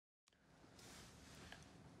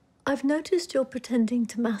I've noticed you're pretending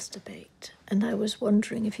to masturbate, and I was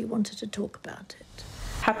wondering if you wanted to talk about it.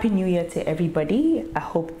 Happy New Year to everybody. I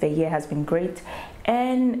hope the year has been great.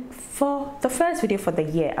 And for the first video for the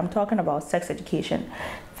year, I'm talking about sex education.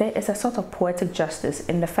 There is a sort of poetic justice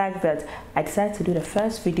in the fact that I decided to do the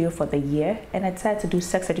first video for the year and I decided to do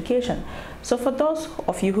sex education. So for those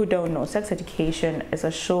of you who don't know, sex education is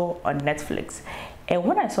a show on Netflix. And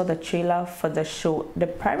when I saw the trailer for the show, the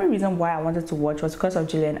primary reason why I wanted to watch was because of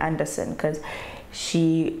Gillian Anderson, because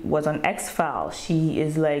she was on X-Files. She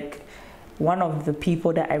is like one of the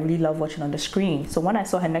people that I really love watching on the screen. So when I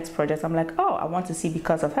saw her next project, I'm like, oh, I want to see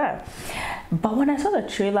because of her. But when I saw the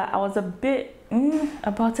trailer, I was a bit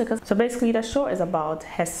about it. So basically the show is about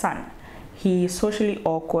her son. He's socially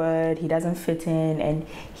awkward, he doesn't fit in, and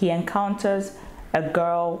he encounters a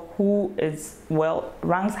girl who is, well,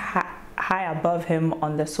 ranks high above him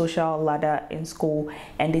on the social ladder in school,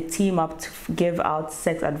 and they team up to give out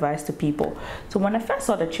sex advice to people. So when I first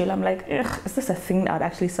saw the trailer, I'm like, ugh, is this a thing I'd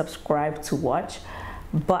actually subscribe to watch?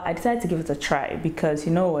 But I decided to give it a try because,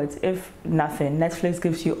 you know what, if nothing, Netflix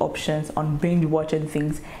gives you options on binge watching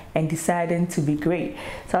things and deciding to be great.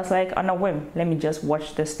 So I was like, on a whim, let me just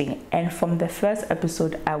watch this thing. And from the first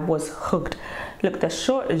episode, I was hooked. Look, the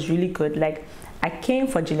show is really good. Like, I came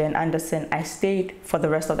for Gillian Anderson, I stayed for the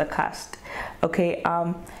rest of the cast. Okay,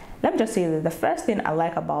 let me just say that the first thing I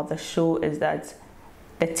like about the show is that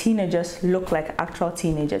the teenagers look like actual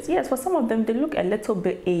teenagers. Yes, for some of them, they look a little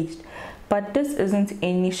bit aged, but this isn't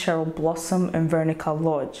any Cheryl Blossom and Veronica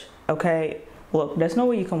Lodge, okay? Look, there's no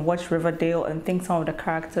way you can watch Riverdale and think some of the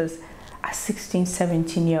characters are 16,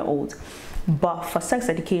 17-year-olds. But for sex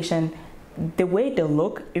education, the way they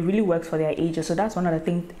look, it really works for their ages. So that's one of the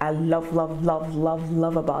things I love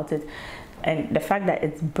about it. And the fact that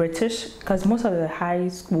it's British, because most of the high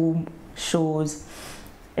school shows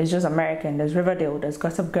is just American. There's Riverdale, there's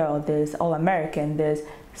Gossip Girl, there's All American, there's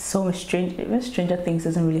so much Stranger Things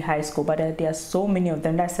isn't really high school, but there are so many of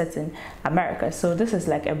them that set in America. So this is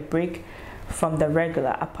like a break from the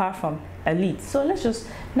regular, apart from Elite. So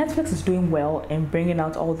Netflix is doing well in bringing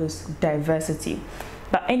out all this diversity.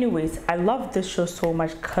 But anyways, I love this show so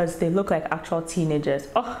much because they look like actual teenagers.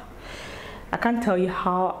 Oh, I can't tell you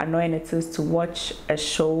how annoying it is to watch a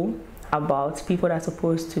show about people that are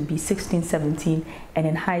supposed to be 16, 17 and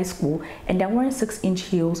in high school, and they're wearing 6-inch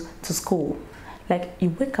heels to school. Like, you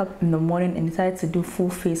wake up in the morning and decide to do full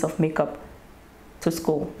face of makeup to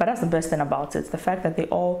school. But that's the best thing about it, the fact that they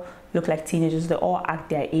all look like teenagers, they all act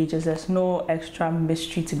their ages. There's no extra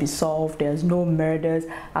mystery to be solved, there's no murders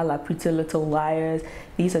a la Pretty Little Liars.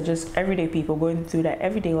 These are just everyday people going through their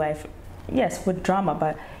everyday life, yes, with drama,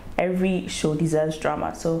 but every show deserves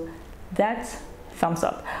drama. So that's thumbs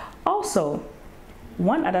up. Also,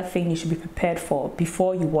 one other thing you should be prepared for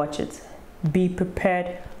before you watch it: be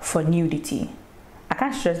prepared for nudity. I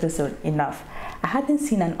can't stress this enough. I hadn't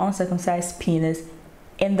seen an uncircumcised penis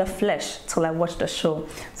in the flesh till I watched the show.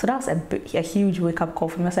 So that was a huge wake-up call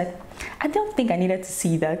for me. I was like, I don't think I needed to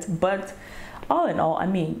see that. But all in all, I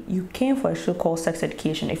mean, you came for a show called Sex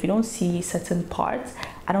Education. If you don't see certain parts,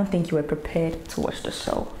 I don't think you were prepared to watch the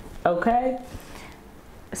show. Okay?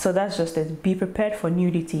 So that's just it. Be prepared for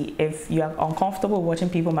nudity. If you are uncomfortable watching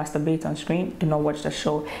people masturbate on screen, do not watch the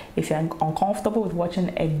show. If you're uncomfortable with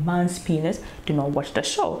watching a man's penis, do not watch the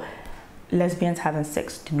show. Lesbians having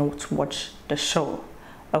sex, do not watch the show.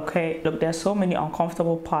 Okay, look, there's so many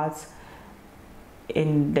uncomfortable parts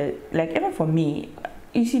in the, like, even for me,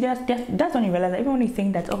 you see, that's when you realize that even when you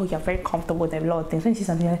think that, oh, you're very comfortable with a lot of things, when you see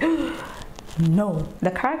something like, no,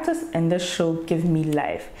 the characters in this show give me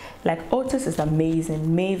life. Like, Otis is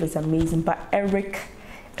amazing, Maeve is amazing, but Eric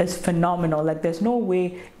is phenomenal. Like, there's no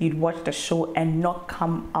way you'd watch the show and not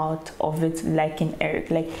come out of it liking Eric.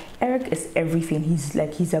 Like, Eric is everything.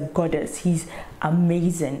 He's a goddess. He's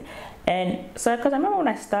amazing. And so, because I remember when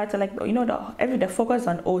I started, like, you know, the focus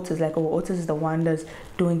on Otis, like, oh, Otis is the one that's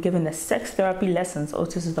giving the sex therapy lessons.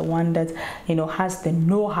 Otis is the one that, you know, has the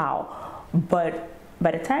know-how. But by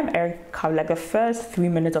the time Eric, like the first 3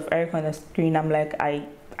 minutes of Eric on the screen, I'm like, I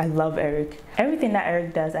love Eric. Everything that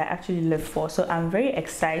Eric does, I actually live for. So I'm very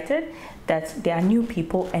excited that there are new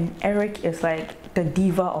people, and Eric is like the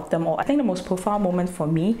diva of them all. I think the most profound moment for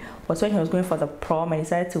me was when he was going for the prom and he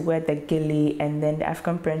decided to wear the ghillie and then the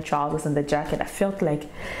African print trousers and the jacket. I felt like,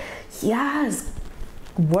 yes,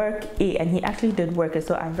 work it, and he actually did work it.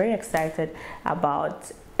 So I'm very excited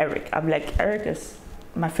about Eric. I'm like, Eric is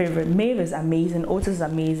my favorite. Maeve is amazing, Otis is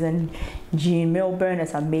amazing, Jean Milburn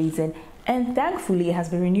is amazing, and thankfully it has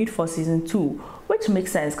been renewed for season 2, which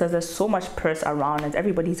makes sense because there's so much purse around and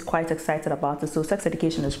everybody's quite excited about it. So sex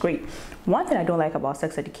education is great. One thing I don't like about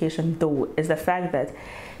sex education though is the fact that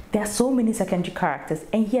there are so many secondary characters,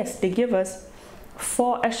 and yes, they give us,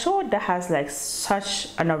 for a show that has like such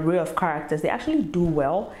an array of characters, they actually do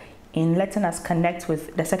well in letting us connect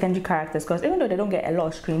with the secondary characters, because even though they don't get a lot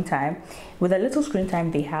of screen time, with the little screen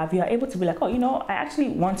time they have, you are able to be like, oh, you know, I actually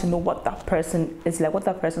want to know what that person is like, what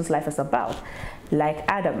that person's life is about. Like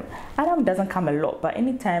Adam doesn't come a lot, but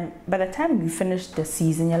anytime, by the time you finish the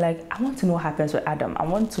season, you're like, I want to know what happens with Adam. I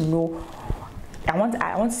want to know, I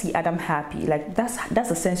want to see Adam happy. Like that's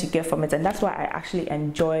the sense you get from it, and that's why I actually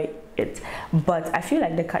enjoy it. But I feel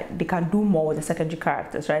like they can do more with the secondary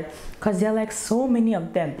characters, right? Because there are like so many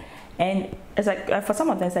of them, and it's like for some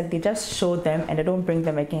of them it's like they just show them and they don't bring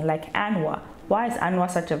them again. Like Anwar, why is Anwar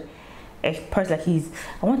such a person? Like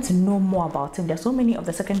I want to know more about him. There's so many of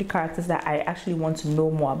the secondary characters that I actually want to know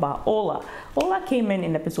more about. Ola came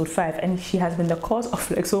in episode 5, and she has been the cause of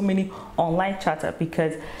like so many online chatter,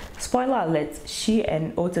 because spoiler alert, she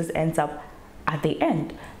and Otis ends up at the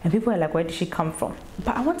end, and people are like, where did she come from?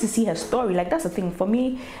 But I want to see her story. Like that's the thing for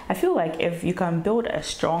me. I feel like if you can build a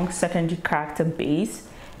strong secondary character base,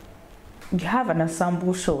 you have an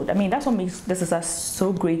ensemble show. I mean, that's what makes this is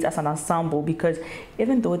so great as an ensemble, because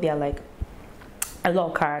even though there are like a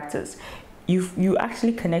lot of characters, you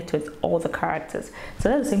actually connect with all the characters. So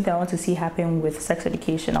that's the same thing I want to see happen with sex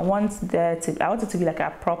education. I want it to be like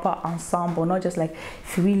a proper ensemble, not just like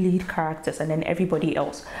 3 lead characters and then everybody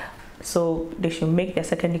else. So they should make their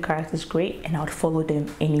secondary characters great, and I would follow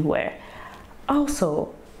them anywhere.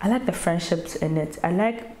 Also, I like the friendships in it. I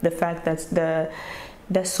like the fact that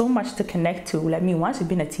there's so much to connect to. Like me, once you've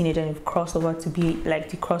been a teenager and you've crossed over to be like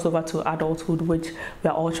the crossover to adulthood, which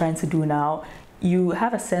we're all trying to do now, you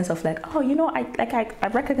have a sense of like, oh, you know, I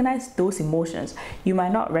recognize those emotions. You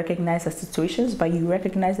might not recognize the situations, but you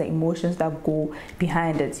recognize the emotions that go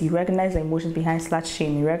behind it. You recognize the emotions behind slut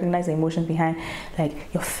shame. You recognize the emotions behind like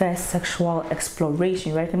your first sexual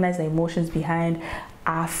exploration. You recognize the emotions behind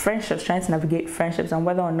our friendships, trying to navigate friendships, and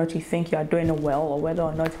whether or not you think you are doing it well, or whether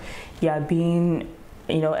or not you are being,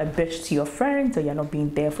 you know, a bitch to your friends, or you're not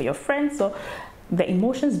being there for your friends. So the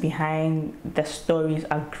emotions behind the stories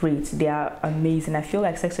are great. They are amazing. I feel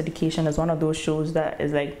like sex education is one of those shows that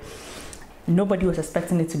is like, nobody was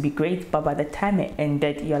expecting it to be great, but by the time it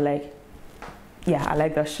ended, you're like, yeah, I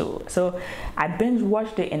like that show. So I binge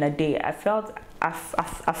watched it in a day. I felt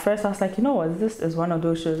at first I was like, you know what, this is one of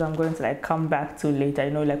those shows I'm going to like come back to later.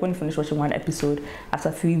 You know, like when you finish watching one episode,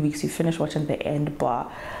 after 3 weeks you finish watching the end.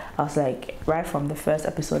 But I was like, right from the first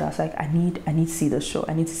episode, I was like, I need to see the show.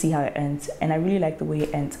 I need to see how it ends, and I really like the way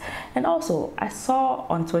it ends. And also, I saw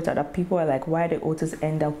on Twitter that people are like, why did Otis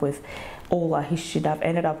end up with Ola? He should have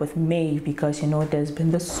ended up with Maeve, because you know there's been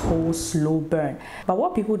this whole slow burn. But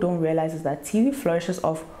what people don't realize is that TV flourishes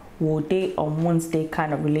off will they or Wednesday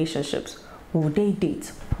kind of relationships. Will they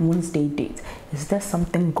date? Wednesday date? Is there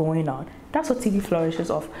something going on? That's what TV flourishes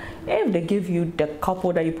off. If they give you the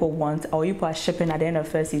couple that you put once, or you put shipping at the end of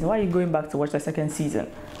the first season, why are you going back to watch the second season?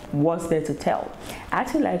 What's there to tell? I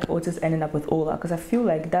actually like Otis ending up with Ola, because I feel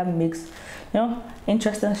like that makes, you know,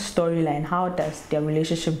 interesting storyline. How does their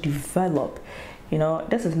relationship develop? You know,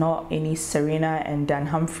 this is not any Serena and Dan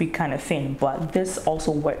Humphrey kind of thing, but this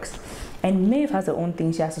also works. And Maeve has her own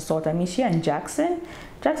thing she has to sort. I mean, she and Jackson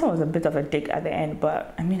was a bit of a dick at the end,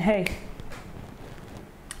 but I mean, hey,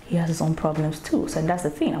 he has his own problems too. So that's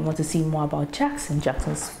the thing. I want to see more about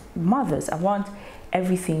Jackson's mothers. I want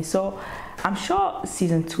everything. So I'm sure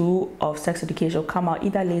season 2 of Sex Education will come out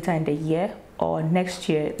either later in the year or next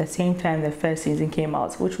year, the same time the first season came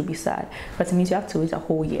out, which would be sad. But it means you have to wait a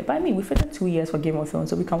whole year. But I mean, we've waited 2 years for Game of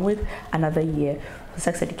Thrones, so we can wait another year for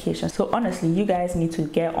Sex Education. So honestly, you guys need to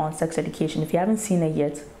get on Sex Education. If you haven't seen it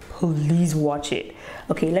yet, please watch it.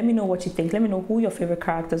 Okay, let me know what you think. Let me know who your favorite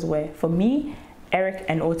characters were. For me, Eric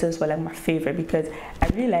and Otis were like my favorite, because I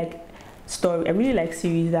really like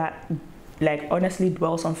series that like honestly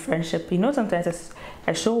dwells on friendship. You know, sometimes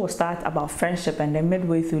a show will start about friendship and then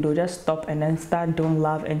midway through they'll just stop and then start doing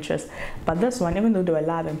love interest. But this one, even though they were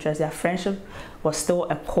love interests, their friendship was still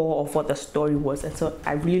a core of what the story was, and so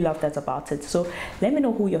I really love that about it. So let me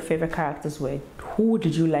know who your favorite characters were. Who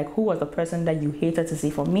did you like? Who was the person that you hated to see?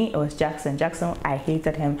 For me, it was Jackson. I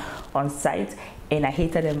hated him on sight, and I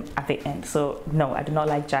hated him at the end. So no, I did not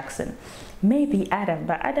like Jackson. Maybe Adam,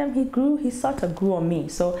 but Adam, he sort of grew on me.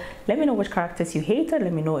 So let me know which characters you hated.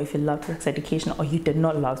 Let me know if you loved Sex Education or you did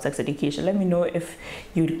not love Sex Education. Let me know if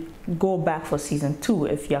you'd go back for season 2,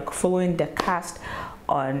 if you're following the cast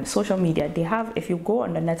on social media. They have, if you go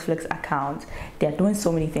on the Netlfix account, they're doing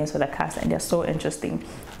so many things for the cast and they're so interesting.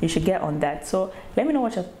 You should get on that. So let me know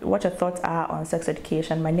what your thoughts are on sex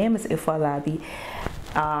education. My name is Aphua Larbi.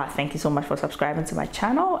 Thank you so much for subscribing to my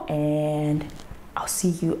channel, and I'll see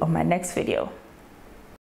you on my next video.